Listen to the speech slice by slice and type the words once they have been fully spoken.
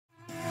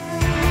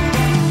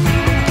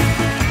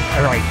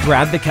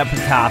grab the cup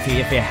of coffee.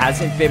 If it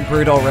hasn't been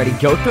brewed already,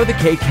 go throw the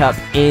K-Cup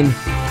in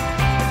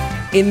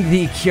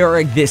the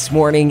Keurig this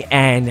morning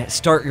and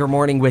start your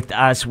morning with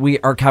us. We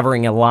are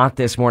covering a lot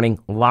this morning,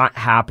 a lot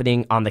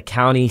happening on the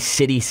county,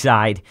 city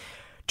side.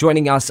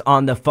 Joining us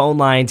on the phone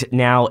lines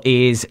now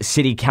is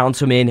City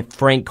Councilman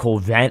Frank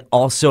Colvett,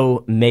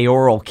 also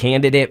mayoral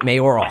candidate,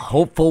 mayoral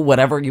hopeful,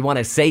 whatever you want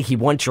to say. He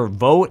wants your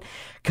vote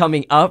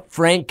coming up.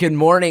 Frank, good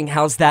morning.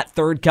 How's that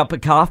third cup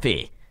of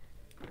coffee?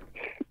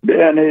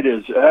 Ben, it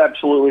is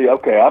absolutely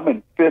okay. I'm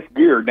in fifth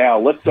gear now.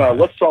 Let's solve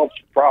some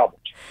problems.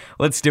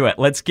 Let's do it.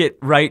 Let's get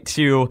right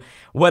to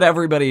what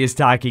everybody is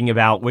talking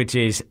about, which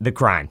is the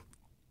crime.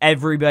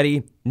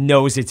 Everybody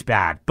knows it's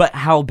bad, but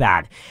how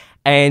bad?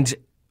 And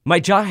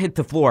my jaw hit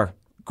the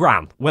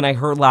ground when I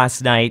heard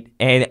last night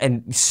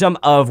and some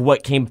of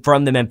what came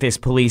from the Memphis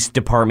Police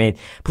Department,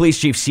 Police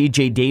Chief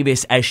CJ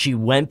Davis, as she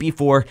went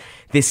before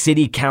the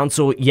city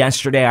council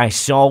yesterday. I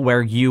saw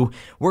where you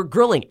were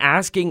grilling,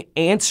 asking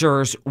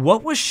answers.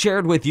 What was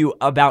shared with you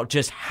about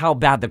just how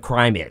bad the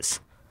crime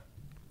is?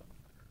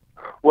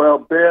 Well,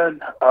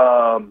 Ben,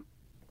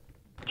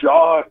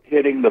 jaw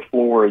hitting the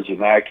floor is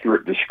an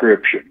accurate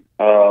description.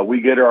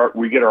 We get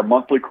our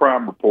monthly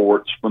crime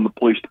reports from the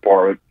police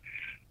department,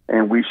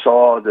 and we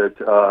saw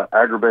that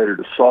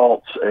aggravated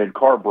assaults and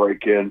car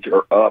break-ins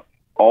are up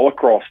all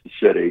across the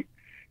city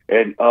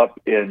and up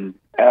in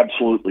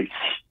absolutely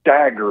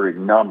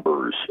staggering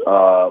numbers.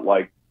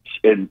 Like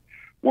in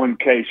one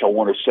case, I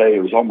want to say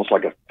it was almost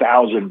like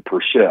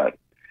 1,000%.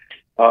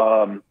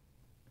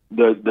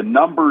 The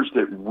numbers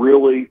that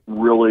really,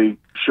 really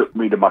shook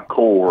me to my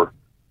core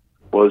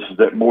was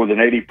that more than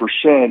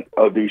 80%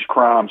 of these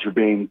crimes are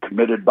being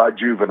committed by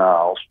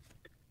juveniles.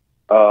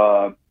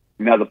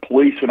 Now, the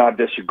police and I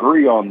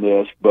disagree on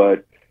this,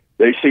 but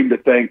they seem to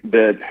think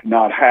that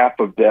not half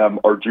of them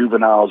are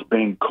juveniles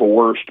being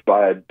coerced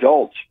by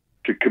adults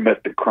to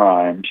commit the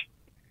crimes.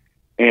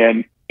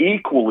 And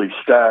equally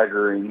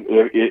staggering,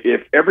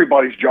 if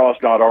everybody's jaw's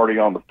not already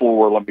on the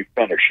floor, let me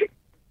finish it.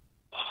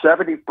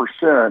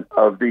 70%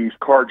 of these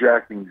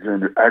carjackings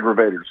and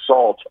aggravated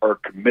assaults are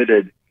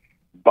committed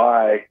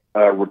by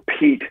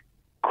repeat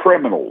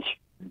criminals,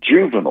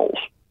 juveniles.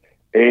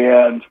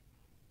 And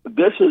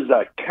this is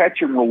a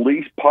catch and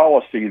release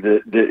policy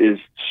that is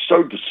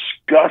so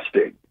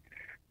disgusting.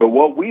 But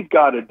what we've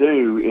got to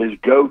do is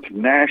go to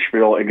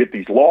Nashville and get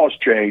these laws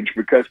changed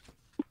because,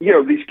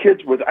 these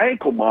kids with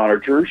ankle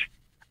monitors,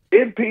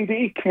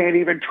 MPD can't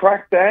even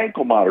track the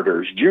ankle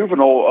monitors.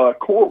 Juvenile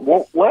court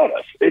won't let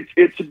us.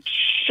 It's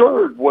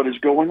absurd what is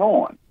going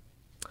on.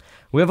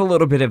 We have a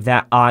little bit of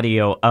that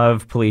audio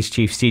of Police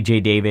Chief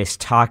CJ Davis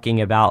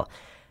talking about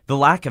the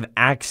lack of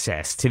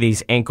access to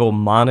these ankle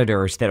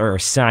monitors that are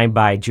assigned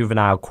by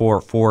juvenile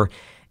court for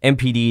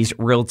MPD's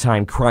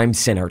real-time crime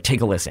center.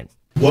 Take a listen.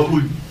 What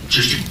would,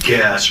 just a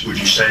guess, would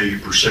you say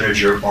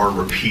percentage are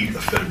repeat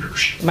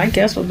offenders? My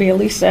guess would be at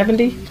least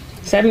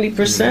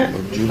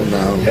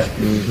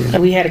 70%.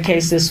 We had a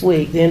case this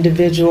week. The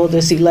individual,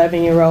 this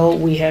 11-year-old,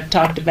 we have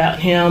talked about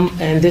him,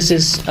 and this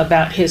is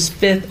about his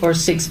fifth or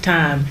sixth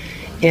time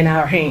in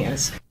our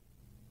hands.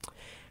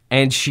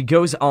 And she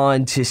goes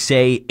on to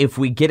say, if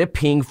we get a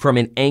ping from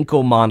an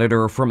ankle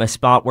monitor from a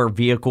spot where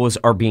vehicles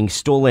are being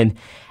stolen,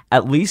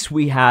 at least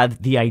we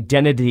have the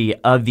identity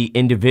of the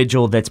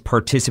individual that's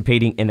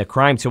participating in the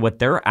crime. So what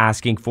they're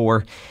asking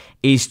for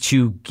is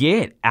to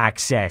get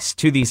access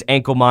to these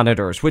ankle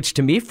monitors, which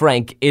to me,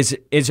 Frank, is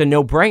a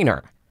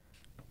no-brainer.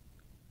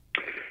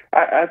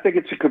 I think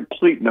it's a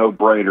complete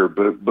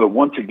no-brainer, but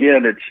once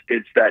again,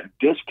 it's that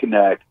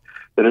disconnect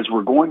that as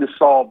we're going to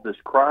solve this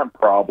crime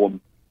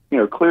problem,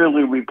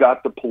 clearly we've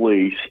got the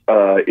police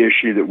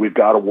issue that we've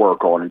got to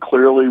work on, and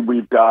clearly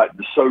we've got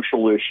the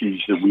social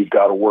issues that we've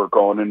got to work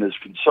on. And as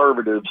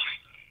conservatives,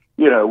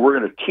 we're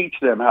going to teach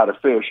them how to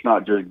fish,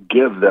 not just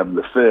give them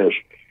the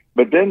fish.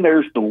 But then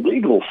there's the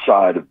legal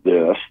side of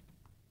this.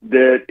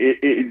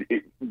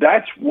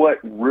 That's what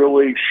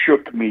really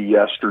shook me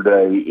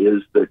yesterday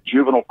is that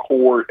juvenile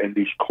court and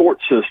these court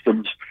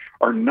systems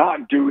are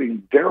not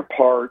doing their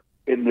part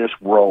in this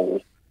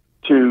role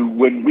to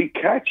when we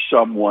catch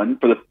someone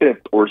for the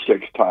fifth or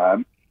sixth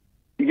time,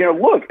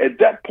 look, at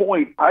that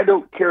point, I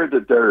don't care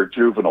that they're a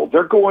juvenile.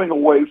 They're going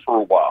away for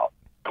a while.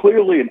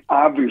 Clearly and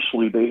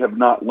obviously, they have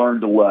not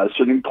learned a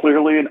lesson, and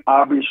clearly and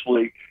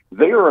obviously,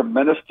 they are a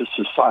menace to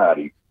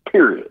society,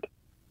 period.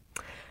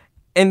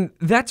 And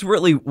that's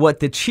really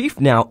what the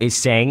chief now is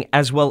saying,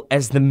 as well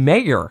as the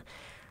mayor.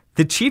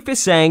 The chief is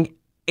saying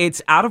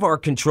it's out of our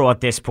control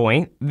at this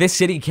point. The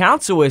city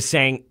council is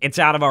saying it's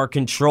out of our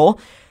control.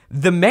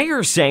 The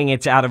mayor's saying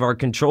it's out of our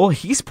control.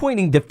 He's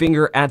pointing the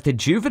finger at the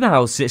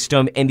juvenile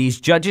system and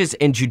these judges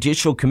and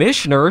judicial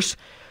commissioners.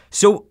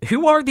 So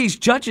who are these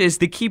judges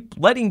that keep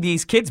letting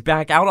these kids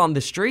back out on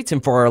the streets?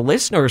 And for our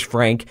listeners,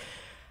 Frank,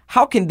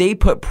 how can they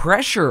put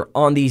pressure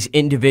on these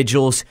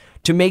individuals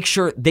to make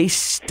sure they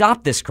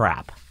stop this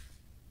crap?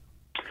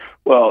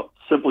 Well,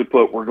 simply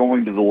put, we're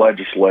going to the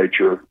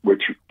legislature,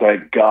 which,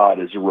 thank God,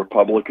 is a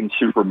Republican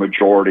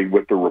supermajority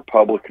with the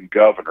Republican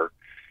governor.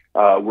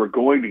 we're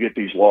going to get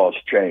these laws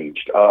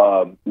changed.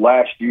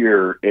 Last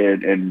year,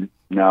 and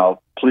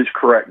now please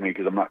correct me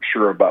because I'm not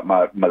sure about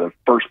the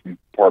first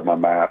part of my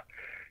math.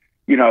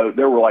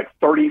 There were like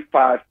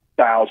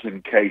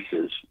 35,000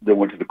 cases that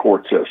went to the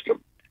court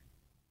system.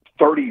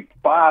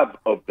 35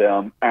 of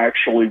them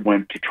actually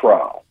went to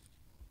trial.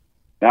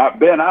 Now,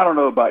 Ben, I don't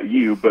know about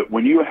you, but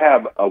when you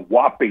have a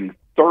whopping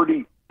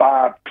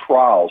 35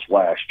 trials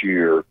last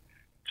year,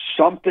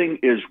 something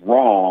is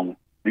wrong.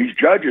 These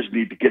judges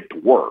need to get to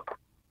work.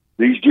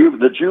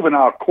 The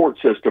juvenile court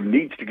system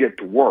needs to get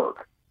to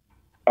work.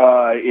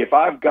 If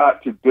I've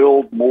got to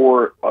build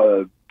more,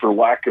 for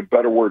lack of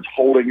better words,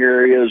 holding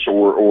areas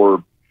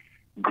or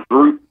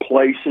group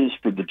places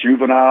for the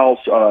juveniles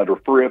to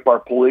free up our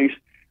police,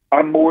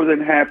 I'm more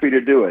than happy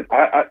to do it.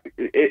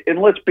 And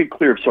let's be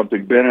clear of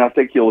something, Ben, and I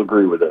think you'll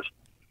agree with this.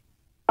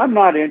 I'm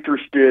not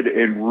interested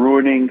in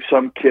ruining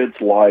some kid's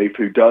life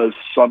who does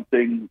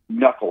something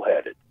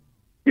knuckleheaded,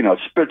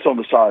 spits on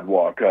the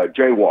sidewalk,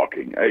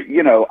 jaywalking.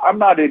 I'm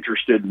not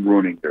interested in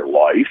ruining their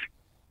life.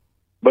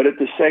 But at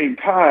the same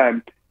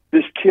time,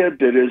 this kid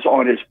that is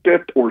on his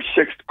fifth or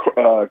sixth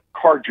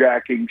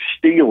carjacking,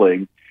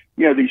 stealing,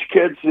 these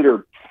kids that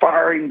are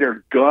firing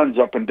their guns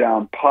up and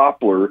down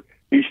Poplar,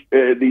 these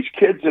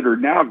kids that are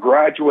now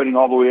graduating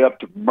all the way up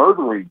to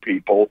murdering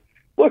people.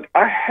 Look,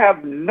 I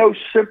have no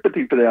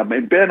sympathy for them.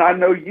 And Ben, I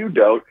know you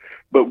don't,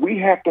 but we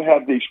have to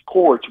have these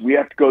courts. We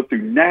have to go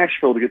through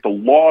Nashville to get the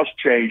laws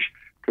changed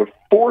to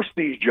force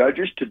these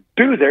judges to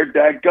do their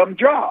dadgum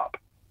job.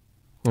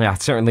 Yeah, I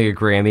certainly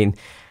agree. I mean,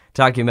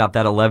 talking about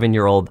that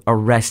 11-year-old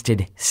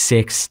arrested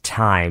 6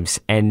 times,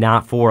 and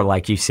not for,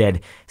 like you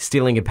said,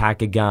 stealing a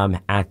pack of gum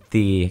at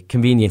the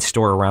convenience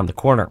store around the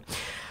corner.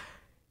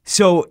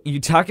 So you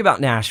talk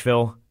about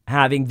Nashville,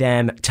 having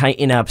them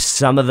tighten up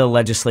some of the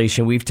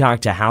legislation. We've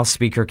talked to House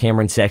Speaker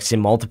Cameron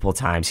Sexton multiple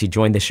times. He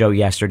joined the show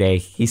yesterday.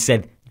 He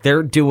said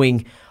they're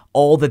doing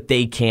all that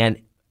they can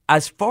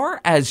as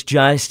far as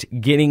just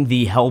getting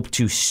the help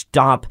to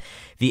stop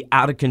the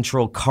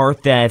out-of-control car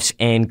thefts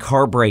and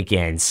car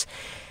break-ins.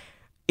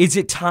 Is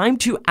it time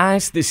to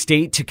ask the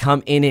state to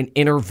come in and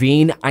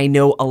intervene? I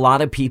know a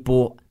lot of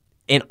people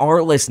in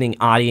our listening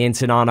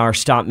audience and on our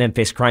Stop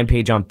Memphis Crime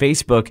page on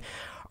Facebook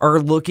are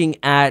looking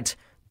at,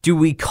 do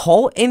we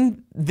call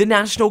in the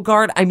National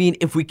Guard? I mean,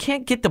 if we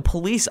can't get the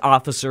police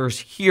officers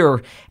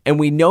here and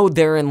we know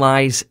therein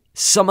lies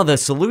some of the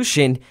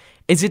solution,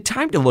 is it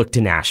time to look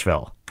to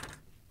Nashville?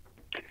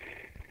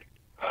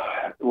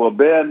 Well,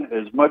 Ben,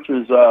 as much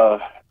as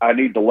I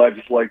need the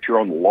legislature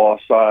on the law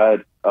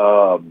side,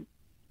 I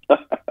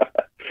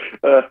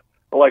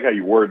like how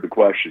you word the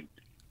question.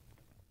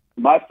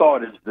 My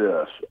thought is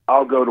this: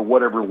 I'll go to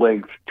whatever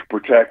length to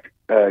protect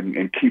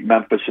and keep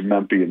Memphis and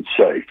Memphians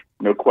safe.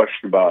 No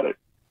question about it.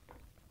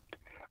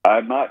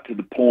 I'm not to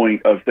the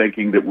point of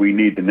thinking that we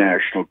need the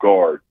National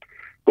Guard.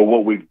 But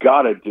what we've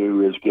got to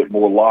do is get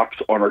more locks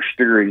on our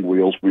steering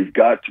wheels. We've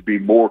got to be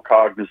more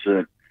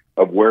cognizant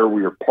of where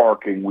we are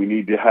parking. We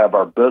need to have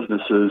our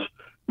businesses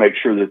make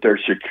sure that their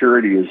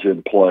security is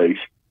in place.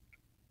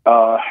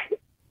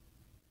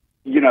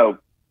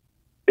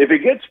 If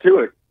it gets to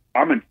it,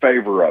 I'm in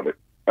favor of it.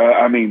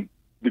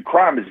 The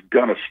crime is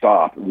going to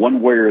stop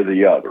one way or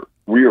the other.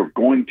 We are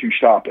going to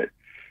stop it.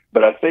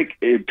 But I think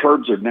in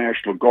terms of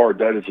National Guard,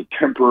 that is a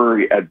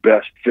temporary at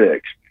best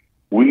fix.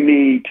 We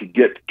need to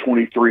get to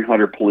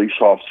 2,300 police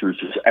officers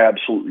as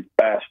absolutely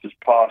fast as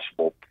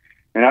possible.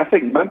 And I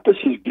think Memphis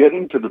is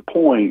getting to the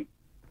point,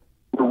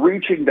 we're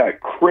reaching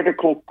that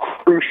critical,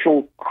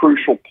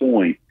 crucial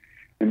point.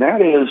 And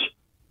that is,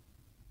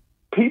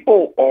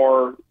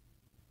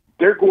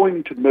 they're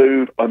going to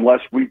move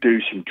unless we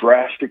do some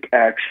drastic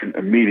action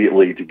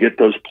immediately to get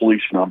those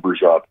police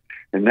numbers up.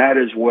 And that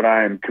is what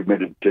I am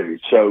committed to.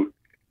 So,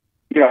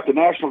 if the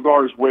National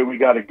Guard is where we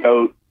got to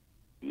go,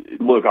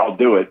 look, I'll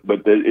do it,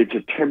 but it's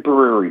a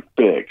temporary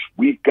fix.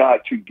 We've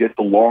got to get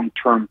the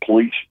long-term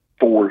police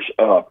force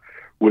up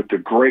with the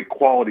great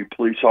quality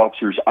police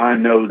officers I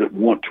know that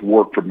want to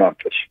work for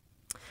Memphis.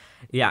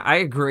 Yeah, I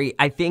agree.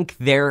 I think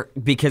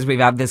because we've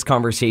had this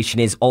conversation,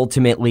 is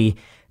ultimately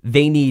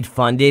they need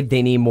funded.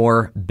 They need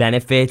more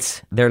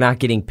benefits. They're not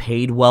getting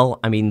paid well.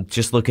 I mean,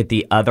 just look at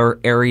the other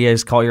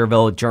areas,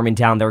 Collierville,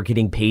 Germantown, they're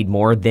getting paid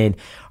more than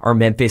our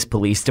Memphis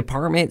Police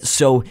Department.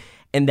 So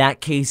in that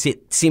case,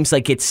 it seems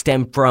like it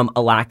stemmed from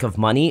a lack of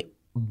money.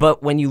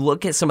 But when you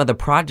look at some of the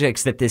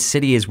projects that this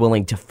city is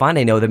willing to fund,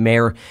 I know the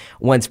mayor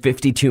wants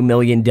 $52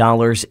 million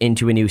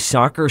into a new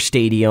soccer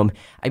stadium.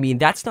 I mean,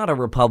 that's not a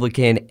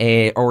Republican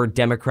or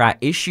Democrat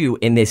issue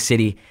in this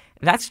city.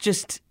 That's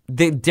just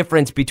the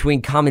difference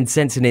between common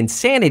sense and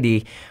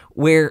insanity,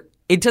 where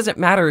it doesn't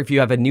matter if you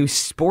have a new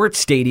sports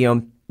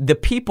stadium. The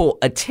people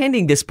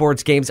attending the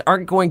sports games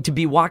aren't going to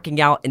be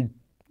walking out and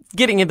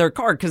getting in their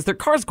car because their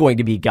car's going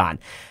to be gone.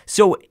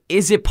 So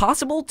is it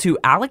possible to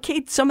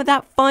allocate some of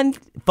that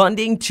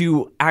funding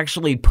to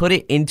actually put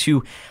it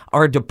into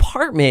our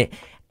department,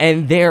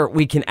 and there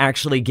we can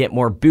actually get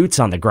more boots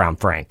on the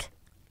ground, Frank?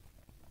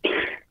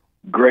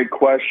 Great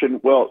question.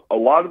 Well, a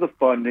lot of the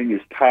funding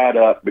is tied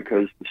up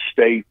because the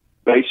state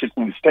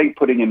basically the state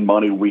putting in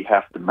money, we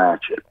have to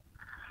match it.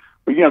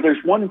 But,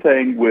 there's one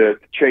thing with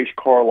Chase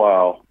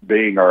Carlisle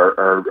being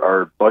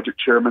our budget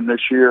chairman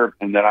this year,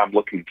 and that I'm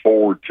looking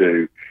forward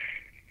to.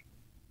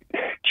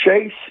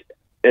 Chase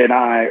and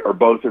I are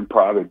both in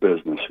private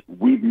business.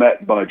 We've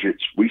met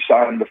budgets. We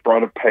sign the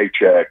front of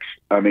paychecks.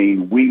 I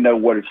mean, we know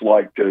what it's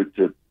like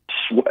to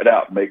sweat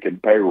out making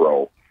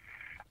payroll.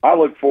 I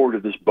look forward to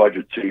this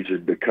budget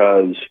season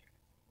because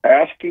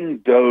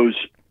asking those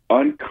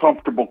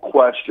uncomfortable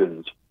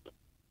questions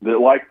that,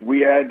 like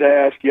we had to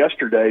ask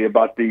yesterday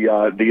about the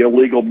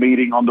illegal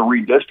meeting on the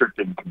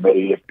redistricting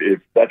committee,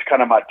 if that's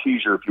kind of my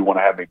teaser, if you want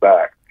to have me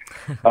back.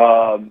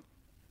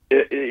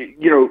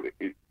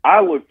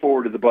 I look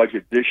forward to the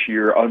budget this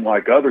year,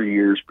 unlike other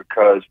years,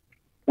 because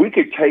we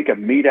could take a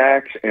meat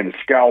axe and a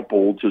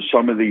scalpel to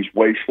some of these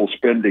wasteful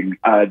spending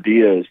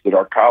ideas that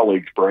our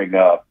colleagues bring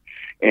up.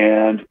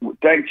 And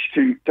thanks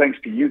to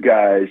you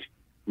guys,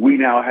 we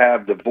now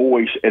have the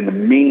voice and the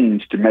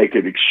means to make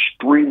it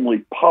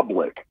extremely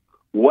public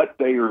what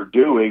they are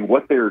doing,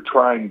 what they are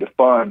trying to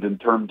fund in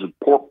terms of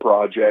pork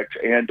projects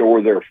and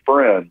or their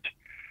friends.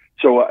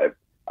 So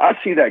I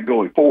see that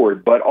going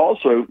forward. But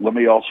also, let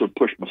me also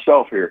push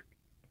myself here.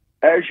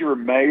 As your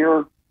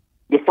mayor,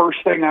 the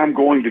first thing I'm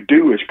going to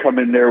do is come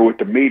in there with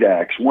the meat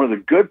axe. One of the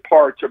good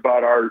parts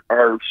about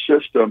our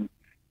system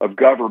of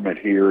government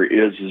here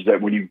is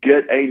that when you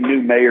get a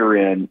new mayor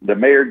in, the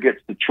mayor gets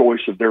the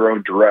choice of their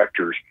own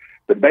directors.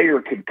 The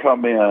mayor can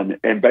come in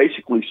and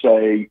basically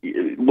say,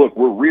 look,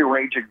 we're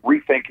rearranging,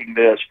 rethinking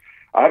this.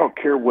 I don't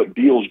care what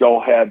deals y'all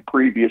had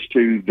previous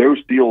to.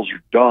 Those deals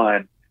are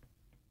done.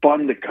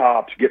 Fund the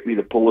cops, get me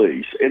the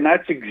police. And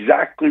that's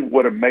exactly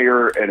what a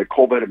mayor and a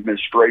Colvin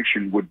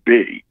administration would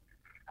be.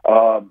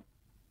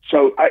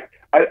 So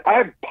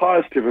I'm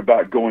positive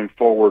about going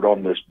forward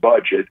on this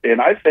budget. And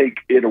I think,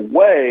 in a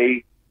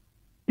way,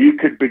 you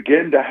could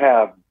begin to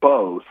have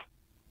both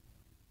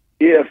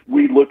if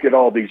we look at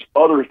all these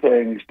other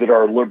things that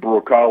our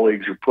liberal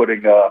colleagues are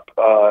putting up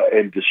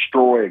and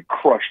destroy and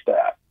crush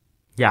that.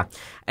 Yeah,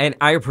 and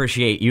I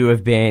appreciate you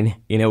have been,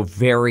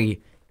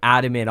 very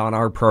adamant on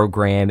our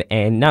program,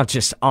 and not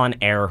just on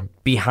air,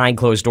 behind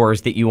closed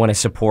doors, that you want to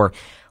support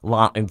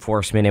law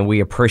enforcement, and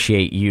we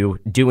appreciate you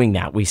doing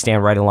that. We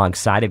stand right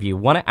alongside of you.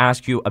 Want to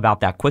ask you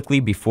about that quickly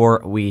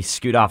before we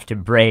scoot off to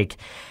break.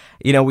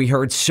 We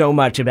heard so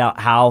much about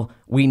how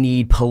we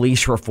need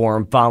police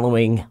reform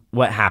following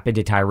what happened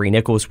to Tyre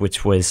Nichols,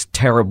 which was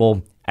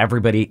terrible.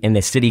 Everybody in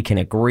the city can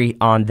agree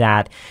on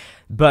that.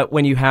 But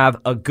when you have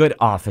a good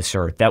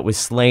officer that was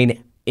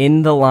slain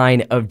in the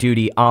line of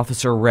duty,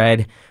 Officer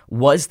Red,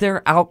 was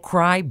there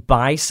outcry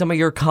by some of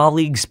your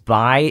colleagues,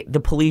 by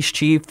the police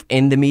chief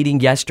in the meeting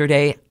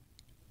yesterday?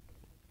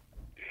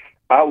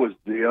 I was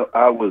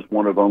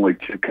one of only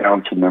two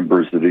council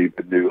members that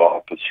even knew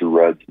Officer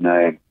Red's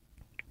name.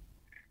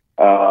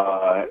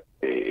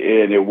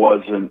 And it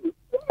wasn't,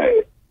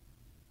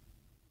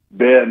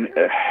 Ben,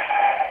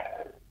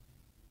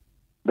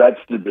 that's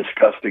the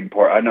disgusting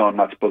part. I know I'm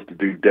not supposed to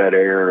do dead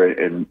air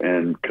and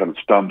kind of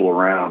stumble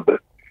around, but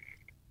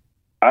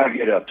I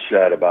get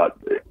upset about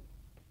it.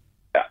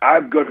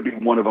 I'm going to be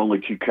one of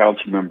only two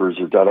council members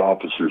at that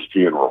officer's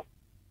funeral.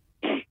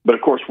 But,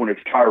 of course, when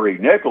it's Tyre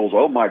Nichols,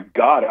 oh, my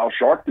God, Al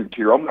Sharpton's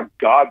here. Oh, my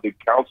God, the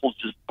council's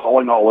just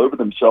falling all over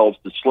themselves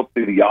to slip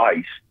through the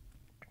ice.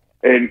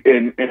 And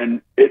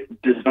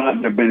it does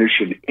not diminish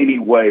in any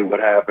way what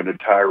happened to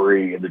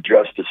Tyre and the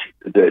justice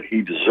that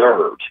he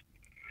deserves.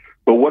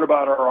 But what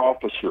about our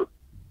officer?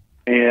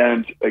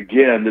 And,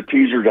 again, the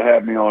teaser to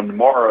have me on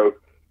tomorrow,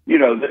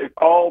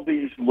 all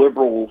these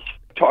liberals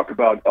talk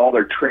about all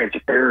their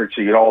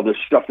transparency and all this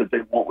stuff that they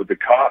want with the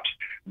cops.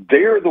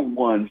 They're the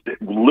ones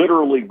that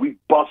literally we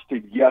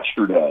busted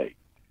yesterday,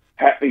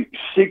 having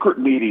secret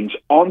meetings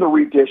on the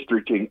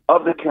redistricting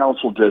of the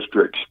council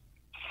districts,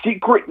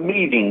 secret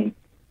meeting,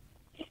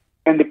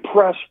 and the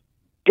press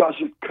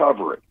doesn't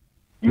cover it.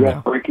 You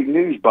have breaking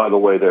news, by the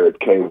way, there at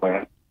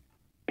KWAN.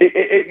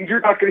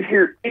 You're not going to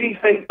hear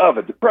anything of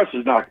it. The press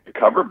is not going to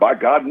cover it. By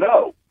God,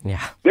 no.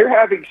 Yeah. They're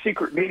having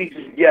secret meetings,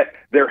 and yet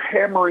they're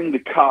hammering the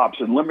cops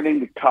and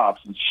limiting the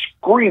cops and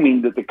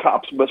screaming that the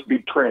cops must be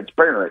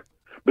transparent.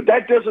 But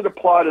that doesn't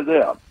apply to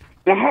them.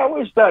 Now, how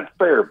is that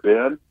fair,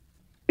 Ben?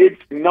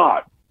 It's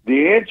not.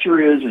 The answer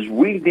is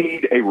we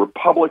need a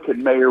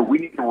Republican mayor. We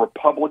need a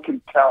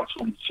Republican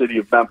council in the city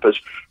of Memphis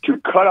to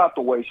cut out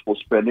the wasteful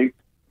spending.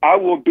 I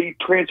will be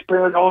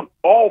transparent on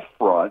all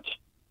fronts.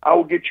 I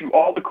will get you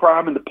all the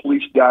crime and the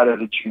police data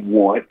that you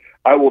want.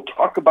 I will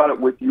talk about it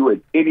with you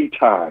at any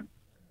time.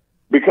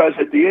 Because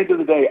at the end of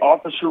the day,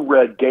 Officer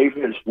Red gave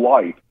his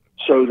life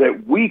so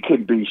that we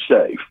can be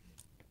safe.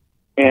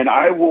 And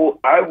I will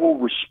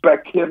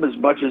respect him as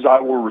much as I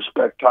will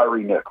respect Tyre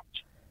Nichols.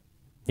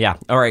 Yeah.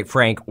 All right,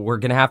 Frank, we're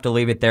going to have to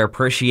leave it there.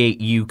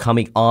 Appreciate you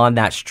coming on,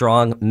 that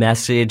strong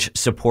message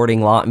supporting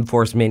law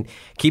enforcement.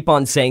 Keep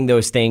on saying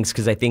those things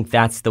because I think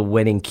that's the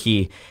winning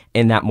key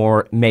in that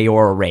more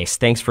mayoral race.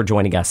 Thanks for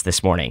joining us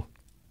this morning.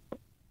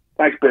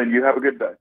 Thanks, Ben. You have a good day.